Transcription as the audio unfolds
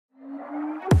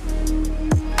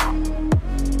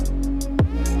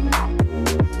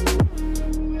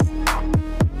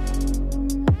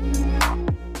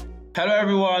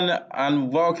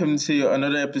and welcome to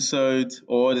another episode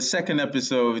or the second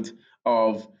episode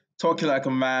of Talking Like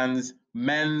a Man's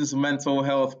Men's Mental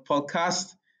Health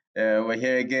Podcast. We're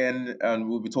here again and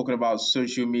we'll be talking about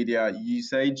social media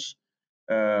usage.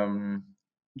 Um,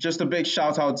 just a big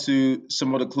shout out to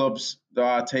some of the clubs that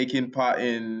are taking part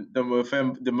in the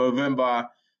Movember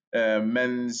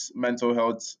Men's Mental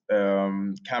Health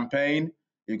campaign.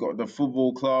 You've got the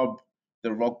football club,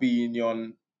 the rugby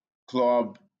union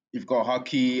club, you've got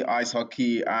hockey, ice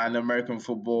hockey, and American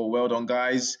football. Well done,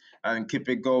 guys, and keep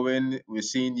it going. We're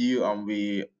seeing you, and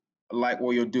we like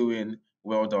what you're doing.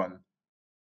 Well done.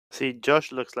 See,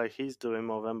 Josh looks like he's doing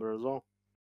Movember as well.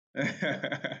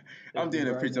 I'm doing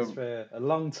a pretty pretty. for a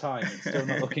long time. It's still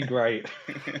not looking great.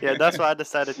 Yeah, that's why I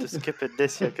decided to skip it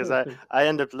this year because I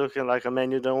end up looking like a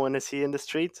man you don't want to see in the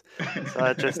streets. So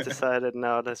I just decided,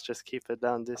 no, let's just keep it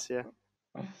down this year.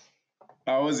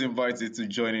 I was invited to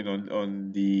join in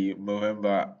on the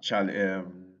Movember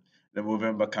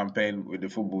campaign with the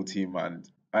football team, and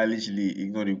I literally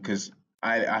ignored it because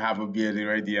I have a beard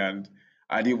already, and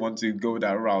I didn't want to go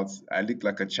that route. I looked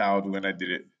like a child when I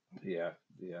did it. Yeah,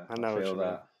 I know what feel you mean.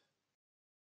 that.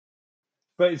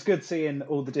 But it's good seeing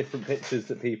all the different pictures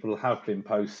that people have been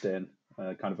posting,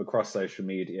 kind of across social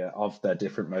media of their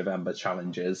different Movember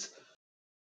challenges.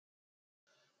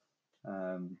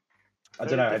 I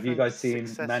don't know. Have you guys seen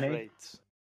many? Rates.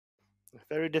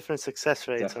 Very different success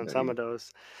rates on some Definitely. of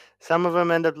those. Some of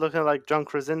them end up looking like John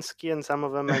Krasinski, and some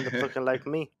of them end up looking like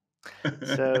me.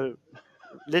 So,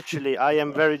 literally, I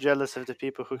am very jealous of the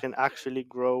people who can actually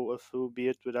grow a full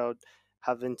beard without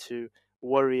having to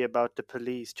worry about the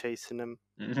police chasing them.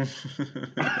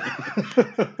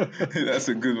 That's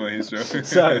a good one, Israel.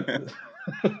 So,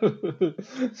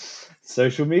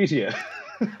 social media.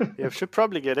 Yeah, we should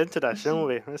probably get into that, shouldn't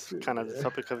we? That's kind of the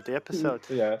topic of the episode.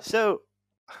 Yeah. So,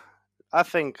 I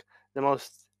think the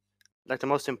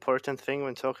most important thing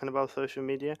when talking about social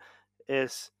media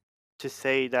is to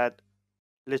say that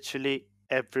literally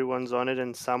everyone's on it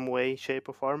in some way, shape,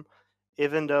 or form,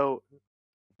 even though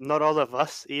not all of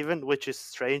us, even, which is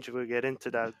strange. We'll get into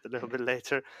that a little bit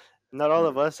later. Not all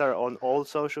of us are on all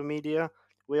social media.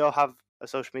 We all have a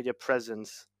social media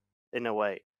presence in a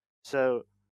way. So,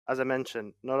 as I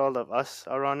mentioned, not all of us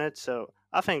are on it. So,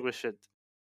 I think we should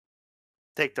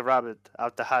take the rabbit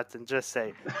out the hat and just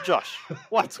say, Josh,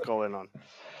 what's going on?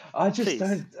 I just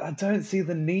Please. don't see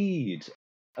the need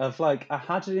of, like, I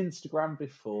had an Instagram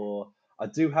before. I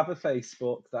do have a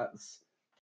Facebook that's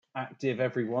active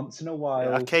every once in a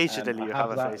while. Occasionally I you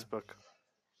have a that. Facebook.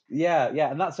 Yeah,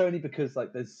 and that's only because,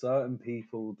 like, there's certain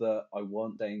people that I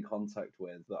want to stay in contact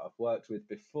with that I've worked with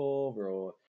before,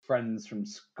 or friends from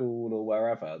school or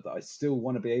wherever, that I still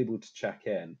want to be able to check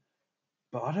in.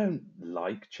 But I don't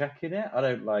like checking it. I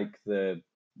don't like the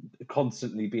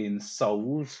constantly being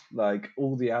sold, like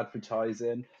all the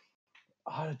advertising.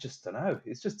 I just don't know.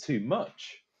 It's just too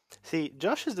much. See,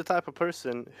 Josh is the type of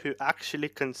person who actually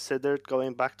considered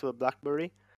going back to a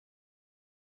BlackBerry.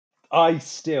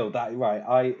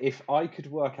 If I could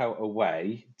work out a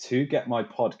way to get my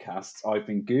podcasts, I've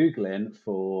been Googling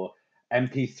for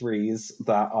MP3s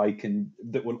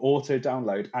that will auto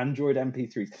download Android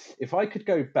MP3s. If I could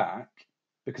go back,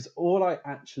 because all I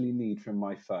actually need from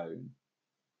my phone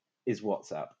is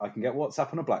WhatsApp. I can get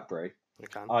WhatsApp on a BlackBerry. You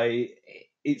can.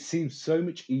 It seems so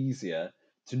much easier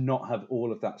to not have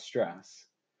all of that stress.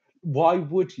 Why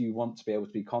would you want to be able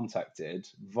to be contacted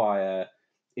via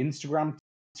Instagram,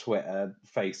 Twitter,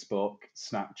 Facebook,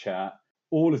 Snapchat,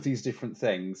 all of these different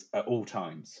things at all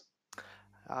times?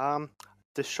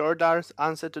 The short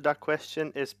answer to that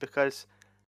question is because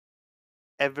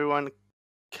everyone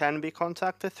can be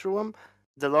contacted through them.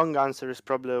 The long answer is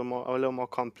probably a little more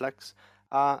complex.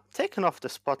 Taking off the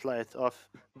spotlight of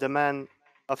the man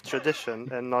of tradition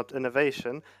and not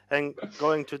innovation and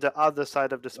going to the other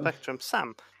side of the spectrum,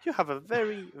 Sam, you have a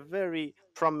very, very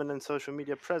prominent social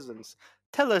media presence.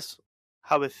 Tell us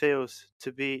how it feels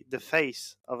to be the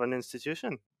face of an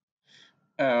institution.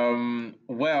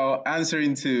 Well,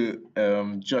 answering to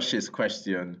Josh's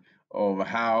question of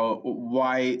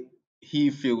why he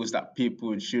feels that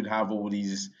people should have all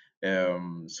these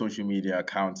social media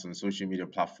accounts and social media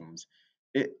platforms.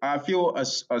 I feel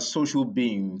as social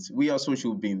beings, we are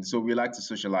social beings, so we like to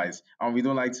socialize, and we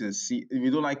don't like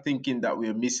thinking that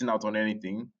we're missing out on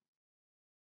anything.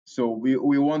 So we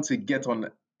want to get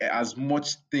on as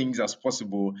much things as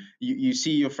possible. You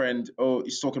see your friend, oh,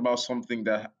 he's talking about something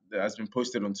that has been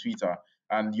posted on Twitter,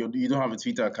 and you don't have a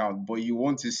Twitter account, but you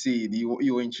want to see it,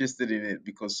 you're interested in it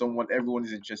because everyone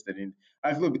is interested in.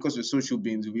 I feel because we're social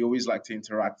beings, we always like to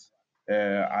interact,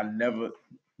 and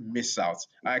miss out.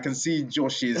 I can see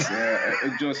Josh is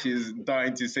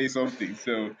dying to say something.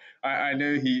 So I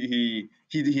know he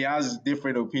has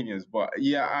different opinions, but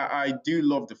yeah, I do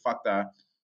love the fact that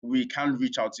we can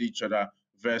reach out to each other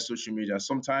via social media.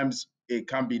 Sometimes it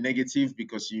can be negative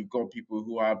because you've got people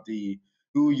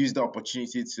who use the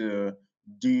opportunity to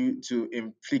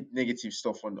inflict negative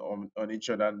stuff on each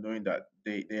other, knowing that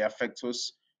they affect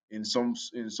us in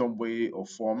some way or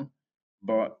form.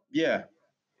 But yeah,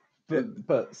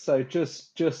 But so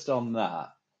just on that,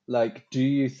 like, do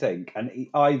you think, and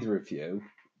either of you,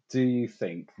 do you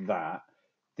think that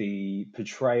the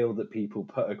portrayal that people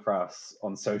put across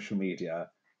on social media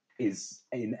is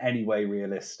in any way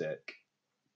realistic?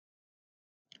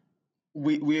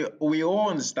 we all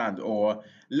understand, or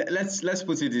let's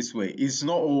put it this way: it's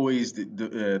not always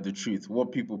the truth.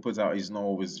 What people put out is not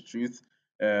always the truth.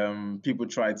 People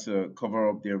try to cover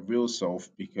up their real self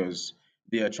because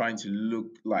they are trying to look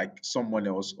like someone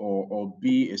else, or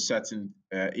be a certain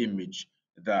image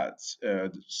that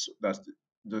that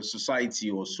the society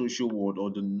or social world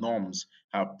or the norms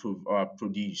have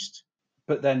produced.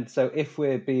 But then, so if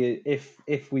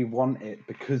we want it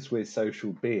because we're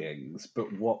social beings,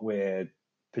 but what we're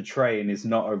portraying is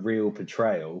not a real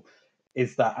portrayal,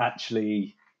 is that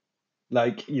actually,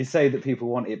 like, you say that people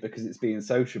want it because it's being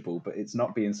sociable, but it's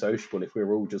not being sociable if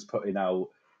we're all just putting out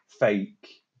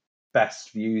fake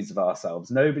best views of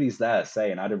ourselves. Nobody's there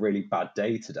saying I had a really bad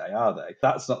day today, are they?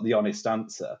 That's not the honest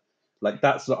answer. Like,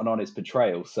 that's not an honest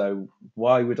portrayal. So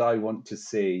why would I want to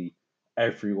see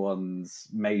everyone's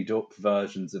made up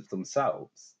versions of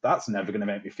themselves? That's never going to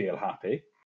make me feel happy.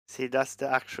 See, that's the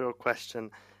actual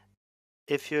question.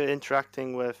 If you're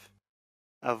interacting with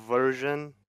a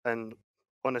version, and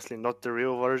honestly not the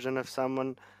real version of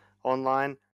someone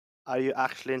online, are you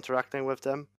actually interacting with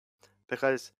them?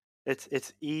 Because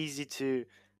it's easy to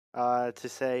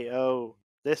say, oh,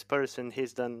 this person,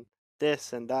 he's done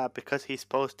this and that because he's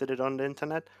posted it on the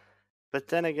internet. But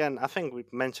then again, I think we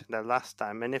mentioned that last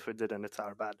time, and if we didn't, it's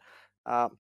our bad. uh,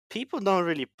 People don't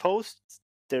really post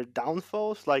their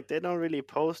downfalls. Like, they don't really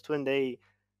post when they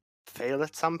fail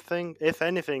at something. If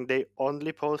anything, they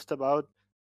only post about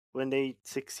when they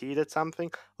succeed at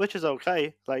something, which is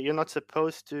okay. Like, you're not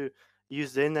supposed to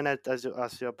use the internet as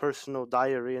your personal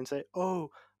diary and say,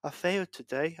 "Oh, I failed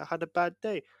today. I had a bad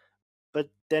day." But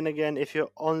then again, if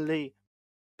you're only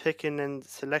picking and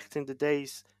selecting the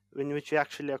days in which you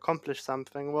actually accomplish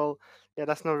something, well, yeah,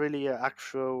 that's not really an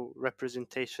actual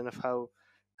representation of how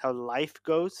life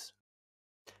goes.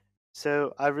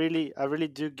 So I really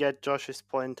do get Josh's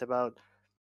point about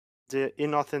the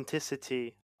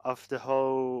inauthenticity of the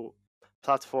whole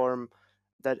platform,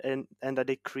 and that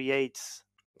it creates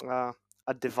a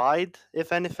divide,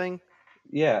 if anything.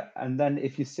 Yeah, and then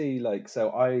if you see, like,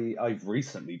 so I've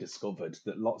recently discovered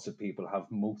that lots of people have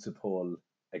multiple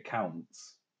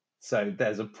accounts. So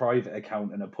there's a private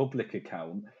account and a public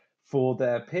account for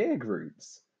their peer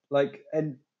groups. Like,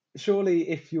 and surely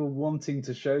if you're wanting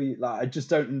to show you, like, I just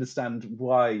don't understand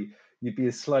why you'd be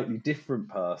a slightly different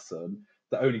person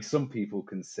that only some people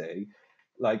can see.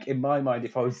 Like, in my mind,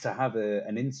 if I was to have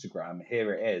an Instagram,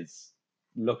 here it is.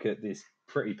 Look at this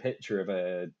pretty picture of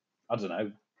I don't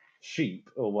know, sheep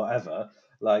or whatever,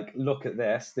 like, look at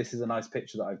this, this is a nice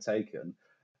picture that I've taken.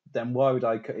 Then why would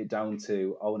I cut it down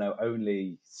to, oh no,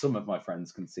 only some of my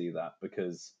friends can see that?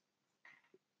 Because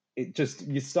it just,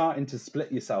 you're starting to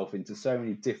split yourself into so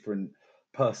many different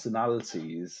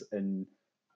personalities, and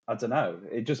I don't know,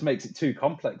 it just makes it too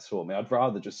complex for me. I'd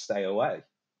rather just stay away.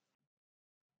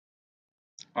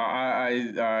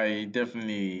 I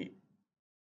definitely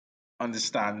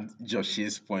understand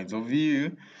Josh's point of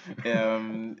view.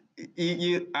 I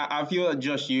feel that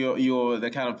Josh, you're the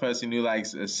kind of person who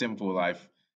likes a simple life.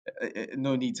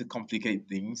 No need to complicate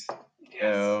things.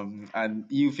 Yes. And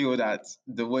you feel that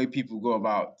the way people go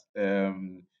about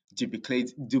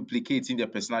duplicating their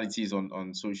personalities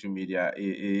on social media,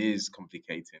 it is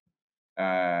complicating.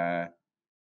 Uh,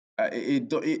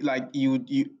 like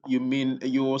you mean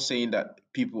you're saying that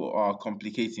people are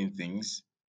complicating things,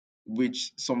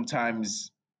 which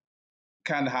sometimes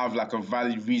can have like a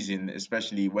valid reason,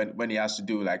 especially when it has to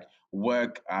do like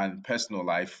work and personal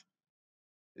life.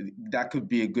 That could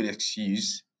be a good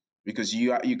excuse because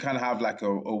you can have like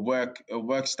a work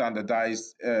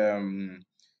standardized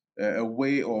a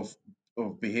way of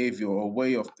behavior, or a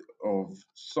way of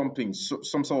something,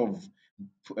 some sort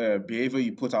of behavior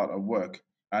you put out at work,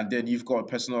 and then you've got a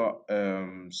personal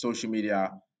social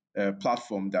media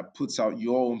platform that puts out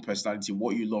your own personality,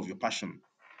 what you love, your passion.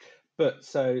 But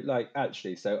so, like,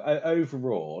 actually, so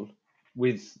overall,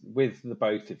 with the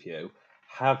both of you,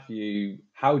 how do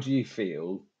you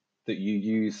feel that you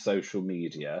use social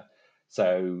media.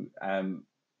 So,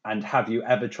 and have you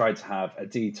ever tried to have a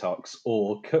detox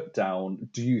or cut down?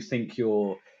 Do you think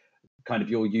your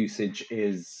usage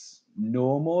is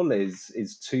normal?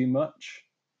 Is too much?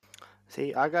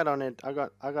 See, I got on it. I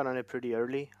got on it pretty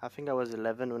early. I think I was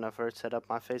 11 when I first set up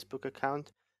my Facebook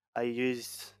account. I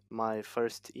used my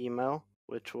first email,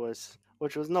 which was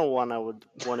no one I would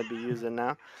want to be using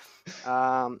now.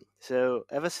 So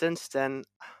ever since then,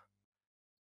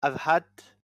 I've had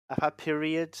I've had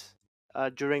periods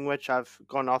during which I've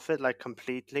gone off it like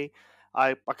completely.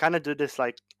 I kind of do this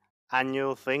like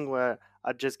annual thing where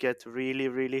I just get really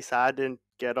really sad and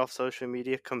get off social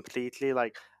media completely,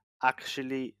 like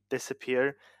actually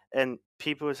disappear. And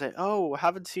people will say, "Oh, I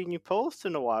haven't seen you post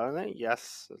in a while." And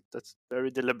yes, that's very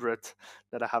deliberate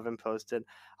that I haven't posted.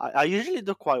 I usually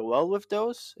do quite well with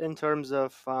those in terms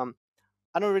of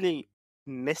I don't really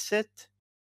miss it.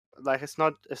 Like it's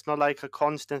not like a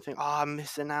constant thing. Oh, I'm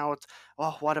missing out.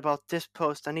 Oh, what about this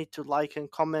post? I need to like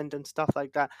and comment and stuff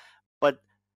like that. But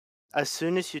as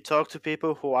soon as you talk to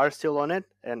people who are still on it,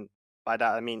 and by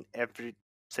that I mean every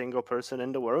single person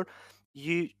in the world,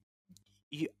 you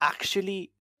you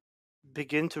actually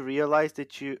begin to realize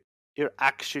that you're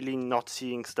actually not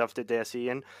seeing stuff that they're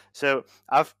seeing. So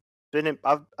I've been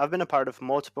a part of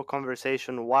multiple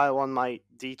conversation while on my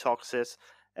detoxes,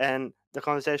 and the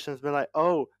conversation's been like,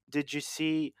 "Oh, did you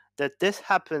see that this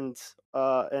happened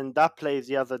in that place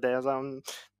the other day?" I was like,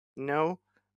 "No."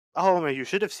 "Oh man, you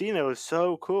should have seen it. It was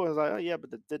so cool." I was like, "Oh yeah,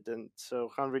 but it didn't." So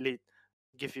can't really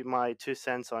give you my 2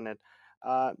 cents on it.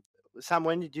 Uh, Sam,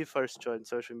 when did you first join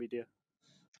social media?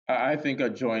 I think I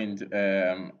joined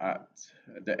at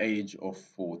the age of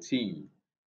 14.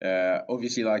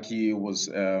 Obviously, like you, was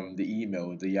the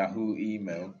email, the Yahoo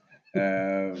email.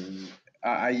 Um,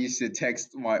 I used to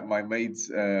text my mates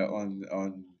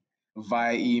on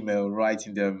via email,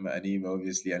 writing them an email,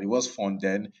 obviously, and it was fun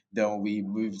then. Then we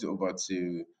moved over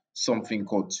to something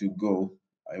called To Go.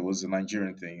 It was a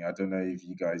Nigerian thing. I don't know if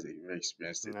you guys ever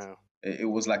experienced it. No. It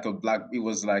was like a black. It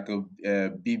was like a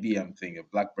BBM thing, a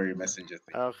BlackBerry Messenger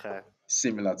thing, Okay.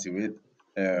 similar to it.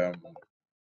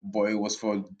 But it was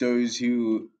for those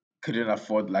who couldn't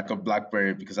afford like a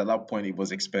BlackBerry because at that point it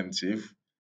was expensive.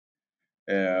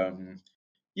 Um,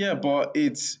 yeah, but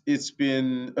it's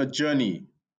been a journey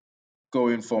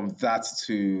going from that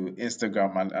to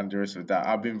Instagram and the rest of that.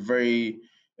 I've been very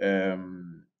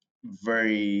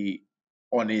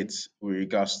on it with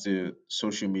regards to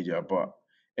social media, but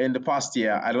in the past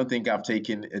year, I don't think I've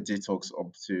taken a detox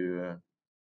up to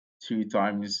 2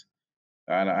 times,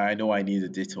 and I know I need a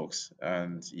detox.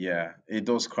 And yeah, it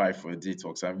does cry for a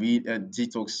detox. And we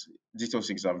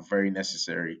detoxes are very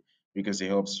necessary because it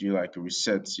helps you like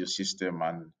reset your system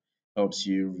and helps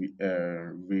you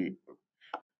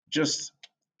just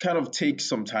kind of take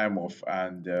some time off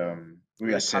and Yeah.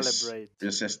 reassess Recalibrate.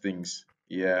 reassess things.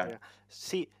 Yeah. Yeah.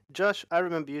 See, Josh, I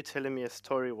remember you telling me a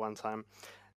story one time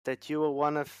that you were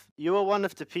one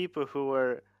of the people who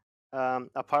were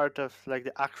a part of like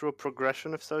the actual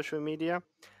progression of social media,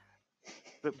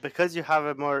 but because you have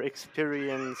a more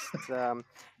experienced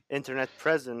internet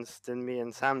presence than me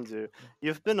and Sam do,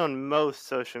 you've been on most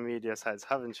social media sites,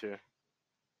 haven't you?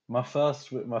 My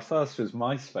first was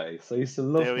MySpace. I used to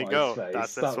love There we go. That's MySpace.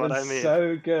 that's That what I was mean.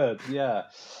 so good. Yeah,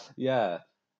 yeah.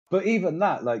 But even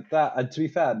that, like that, and to be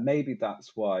fair, maybe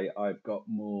that's why I've got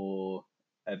more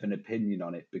of an opinion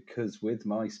on it because with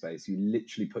MySpace, you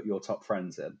literally put your top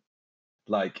friends in.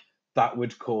 Like that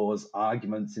would cause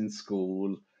arguments in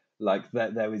school. Like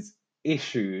there was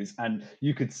issues, and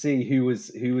you could see who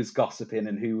was gossiping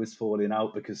and who was falling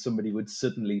out because somebody would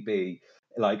suddenly be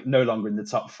like no longer in the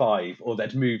top five, or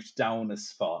they'd moved down a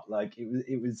spot. Like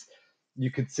it was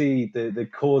you could see the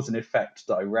cause and effect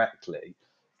directly.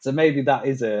 So maybe that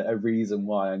is a reason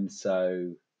why I'm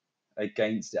so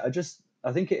against it.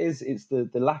 I think it's the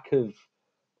lack of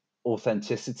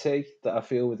authenticity that I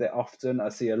feel with it often. I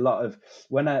see a lot of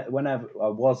whenever I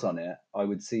was on it, I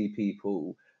would see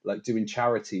people like doing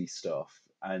charity stuff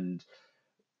and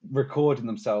recording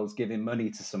themselves giving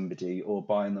money to somebody or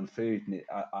buying them food, and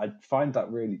I find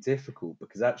that really difficult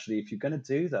because actually, if you're going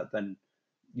to do that, then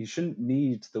you shouldn't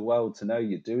need the world to know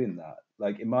you're doing that.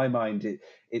 Like in my mind,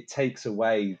 it takes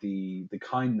away the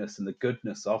kindness and the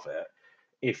goodness of it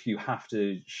if you have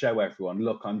to show everyone,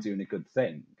 look, I'm doing a good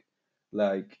thing.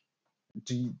 Like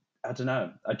do you, I don't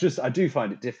know. I do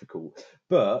find it difficult.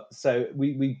 But so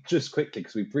we just quickly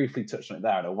because we briefly touched on it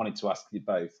there, and I wanted to ask you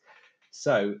both.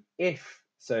 So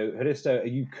Haristo, are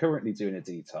you currently doing a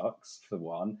detox for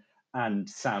one? And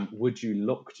Sam, would you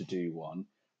look to do one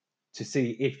to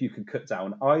see if you could cut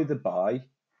down either by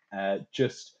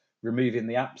just removing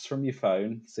the apps from your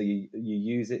phone so you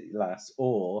use it less,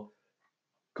 or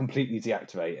completely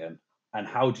deactivating? And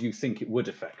how do you think it would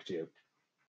affect you?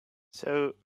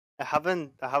 So I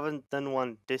haven't done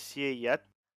one this year yet,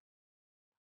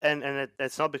 and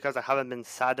it's not because I haven't been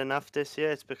sad enough this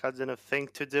year. It's because I didn't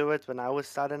think to do it when I was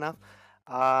sad enough.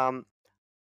 Um,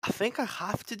 I think I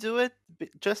have to do it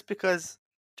just because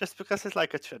it's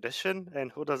like a tradition,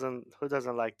 and who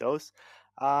doesn't like those?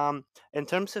 In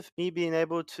terms of me being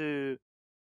able to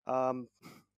um,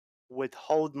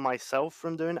 withhold myself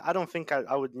from doing it, I don't think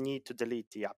I would need to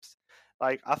delete the apps.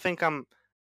 Like I think I'm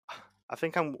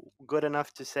good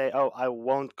enough to say, oh, I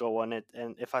won't go on it,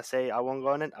 and if I say I won't go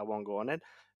on it, I won't go on it.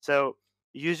 So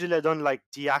usually I don't like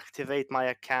deactivate my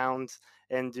account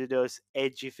and do those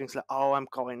edgy things like, oh, I'm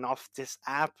going off this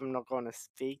app, I'm not going to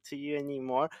speak to you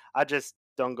anymore. I just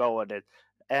don't go on it.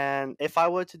 And if I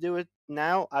were to do it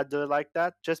now, I'd do it like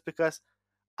that, just because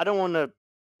I don't want to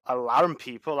alarm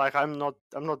people. Like I'm not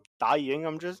dying.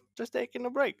 I'm just taking a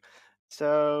break.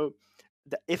 So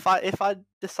if I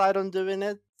decide on doing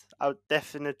it, I'll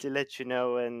definitely let you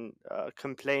know and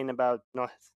complain about not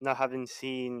having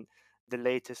seen the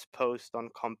latest post on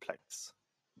Complex.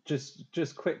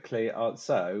 Just quickly,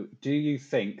 so do you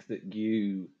think that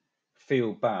you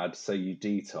feel bad so you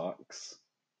detox,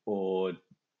 or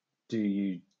do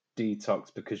you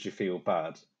detox because you feel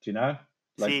bad? Do you know?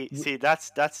 Like, See,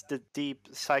 that's the deep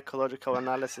psychological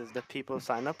analysis that people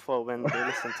sign up for when they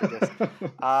listen to this.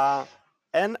 Uh,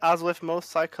 and as with most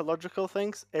psychological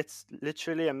things, it's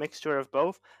literally a mixture of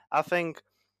both. I think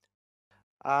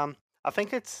Um, I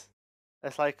think it's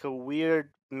like a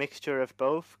weird mixture of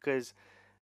both, because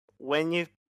when you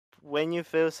when you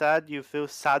feel sad, you feel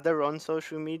sadder on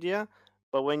social media,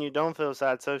 but when you don't feel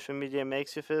sad, social media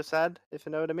makes you feel sad, if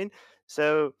you know what I mean.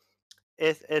 So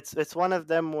it's one of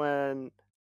them when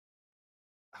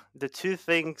the two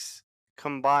things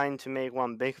combine to make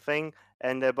one big thing,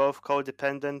 and they're both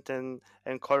codependent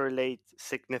and correlate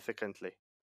significantly.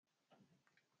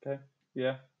 okay,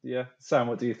 yeah, yeah. Sam,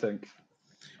 what do you think?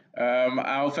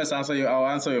 I'll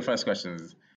answer your first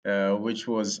questions, which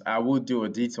was I would do a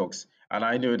detox, and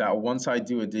I know that once I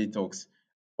do a detox,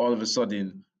 all of a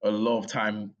sudden a lot of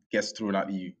time gets thrown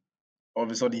at you. All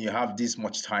of a sudden you have this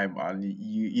much time, and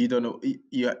you don't know,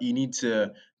 you need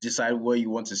to decide where you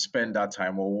want to spend that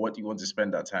time or what you want to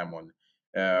spend that time on.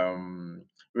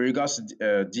 With regards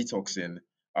to detoxing,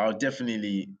 I'll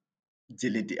definitely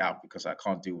delete the app because I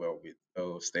can't do well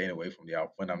with staying away from the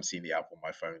app when I'm seeing the app on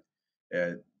my phone.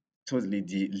 Uh, totally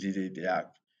delete the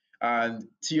app. And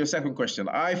to your second question,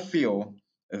 I feel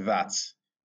that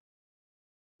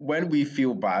when we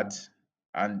feel bad,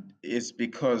 and it's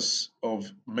because of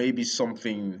maybe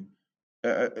something,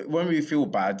 when we feel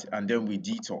bad and then we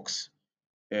detox,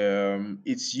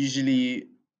 it's usually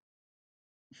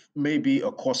maybe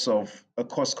a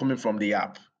cause coming from the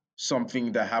app,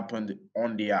 something that happened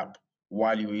on the app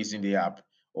while you were using the app,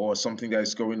 or something that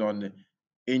is going on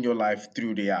in your life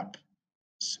through the app.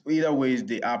 Either ways,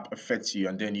 the app affects you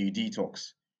and then you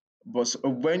detox. But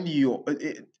when you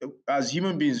as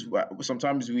human beings,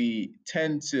 sometimes we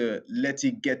tend to let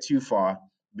it get too far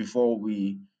before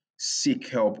we seek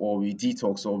help or we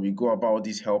detox or we go about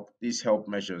these help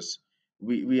measures.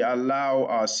 We allow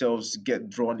ourselves to get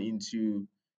drawn into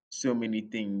so many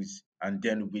things, and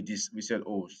then we said,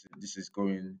 oh, this is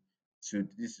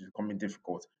becoming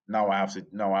difficult. Now I have to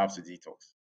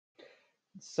detox.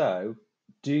 So,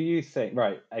 do you think,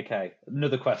 right, okay,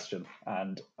 another question,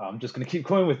 and I'm just going to keep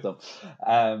going with them.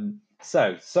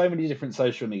 So many different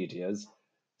social medias.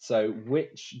 So,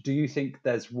 which do you think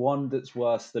there's one that's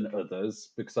worse than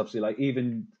others? Because obviously, like,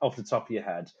 even off the top of your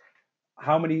head,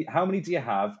 how many do you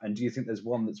have, and do you think there's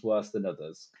one that's worse than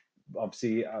others?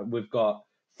 Obviously, we've got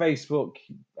Facebook,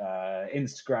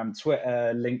 Instagram,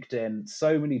 Twitter, LinkedIn,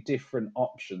 so many different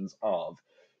options of.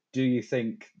 Do you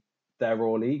think they're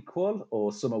all equal,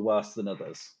 or some are worse than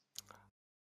others?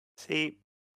 See,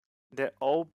 they're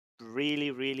all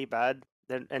really, really bad,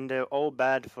 and they're all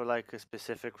bad for like a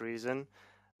specific reason.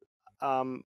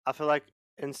 I feel like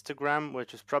Instagram,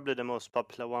 which is probably the most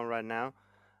popular one right now,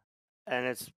 and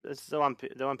it's the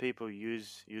one people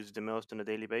use the most on a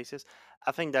daily basis.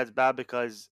 I think that's bad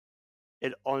because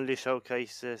it only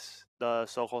showcases the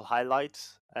so-called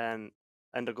highlights and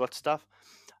the good stuff.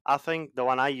 I think the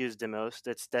one I use the most,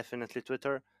 it's definitely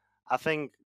Twitter. I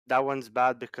think that one's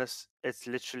bad because it's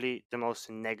literally the most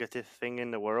negative thing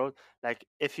in the world. Like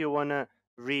if you wanna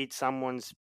read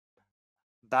someone's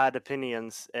bad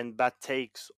opinions and bad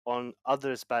takes on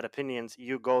others' bad opinions,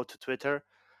 you go to Twitter.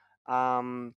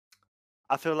 Um,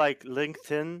 I feel like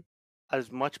LinkedIn,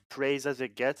 as much praise as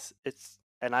it gets,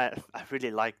 and I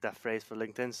really like that phrase for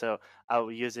LinkedIn, so I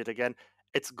will use it again.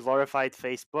 It's glorified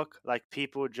Facebook. Like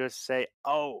people just say,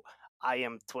 "Oh, I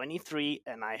am 23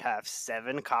 and I have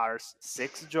 7 cars,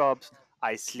 6 jobs.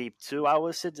 I sleep 2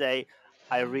 hours a day.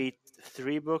 I read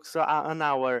 3 books an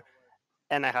hour,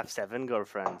 and I have 7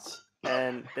 girlfriends."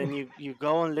 And then you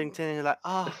go on LinkedIn and you're like,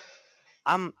 "Ah,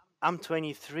 I'm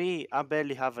 23. I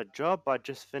barely have a job. I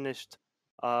just finished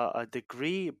a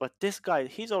degree, but this guy,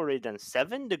 he's already done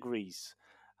 7 degrees.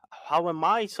 How am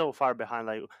I so far behind?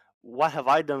 Like, what have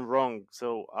I done wrong?"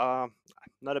 So, I'm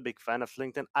not a big fan of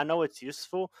LinkedIn. I know it's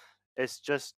useful. It's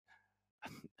just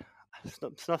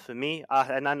it's not for me,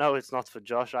 and I know it's not for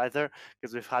Josh either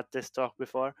because we've had this talk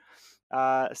before.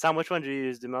 Sam, which one do you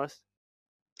use the most?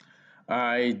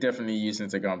 I definitely use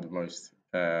Instagram the most.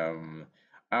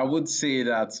 I would say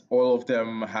that all of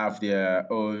them have their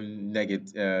own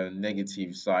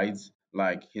negative sides,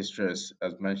 like history,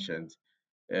 as mentioned.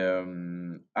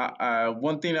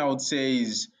 One thing I would say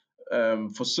is,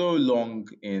 for so long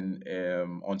in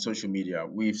on social media,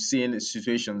 we've seen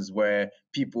situations where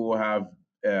people have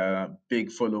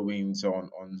big followings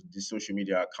on the social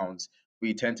media accounts.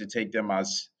 We tend to take them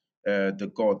as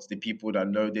the gods, the people that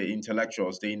know, the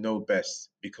intellectuals. They know best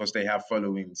because they have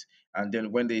followings. And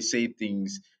then when they say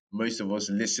things, most of us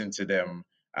listen to them,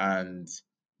 and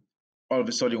all of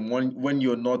a sudden, when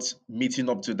you're not meeting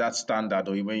up to that standard,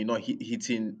 or when you're not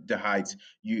hitting the heights,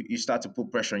 you start to put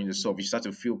pressure on yourself. You start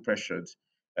to feel pressured.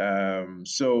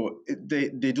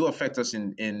 They do affect us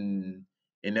in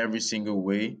every single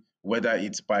way, whether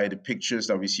it's by the pictures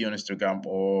that we see on Instagram,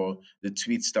 or the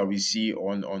tweets that we see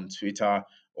on Twitter,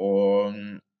 or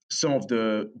some of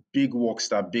the big works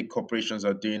that big corporations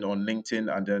are doing on LinkedIn,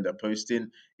 and then they're posting.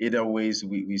 Either ways,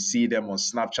 we see them on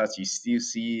Snapchat. You still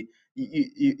see,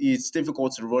 it's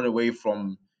difficult to run away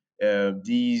from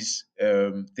these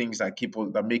things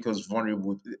that make us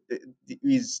vulnerable.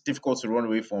 It's difficult to run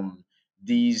away from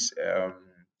these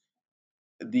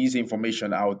these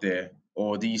information out there,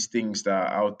 or these things that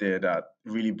are out there that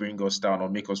really bring us down or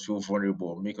make us feel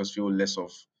vulnerable, make us feel less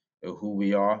of who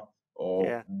we are, or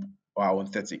Yeah. our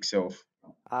authentic self.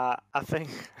 I think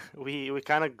we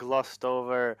kind of glossed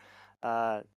over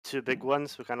 2 big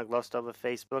ones. We kind of glossed over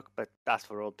Facebook, but that's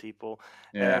for old people.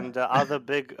 Yeah. And the other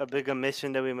big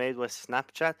omission that we made was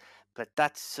Snapchat, but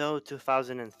that's so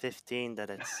 2015 that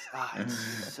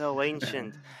it's so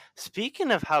ancient.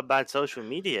 Speaking of how bad social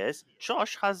media is,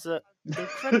 Josh has an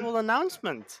incredible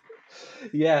announcement.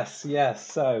 Yes, yes.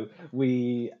 So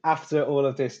we, after all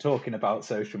of this talking about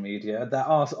social media, there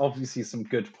are obviously some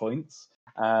good points.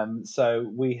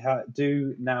 So we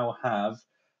do now have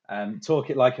Talk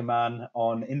It Like a Man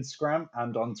on Instagram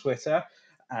and on Twitter.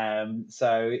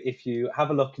 So if you have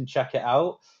a look and check it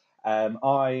out,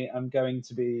 I am going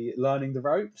to be learning the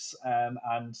ropes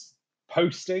and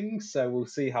posting. So we'll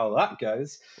see how that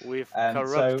goes. We've So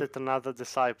corrupted another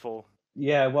disciple.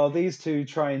 yeah, while these two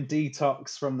try and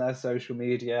detox from their social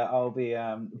media, I'll be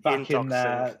back in Intoxing.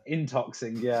 there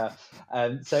intoxing. Yeah.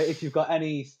 So if you've got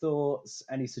any thoughts,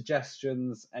 any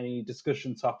suggestions, any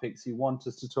discussion topics you want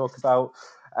us to talk about,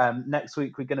 next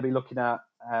week we're going to be looking at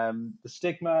the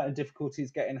stigma and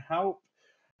difficulties getting help.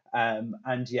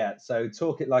 And yeah, so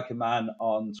Talk It Like a Man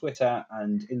on Twitter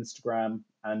and Instagram,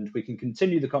 and we can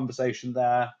continue the conversation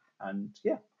there. And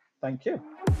yeah, thank you.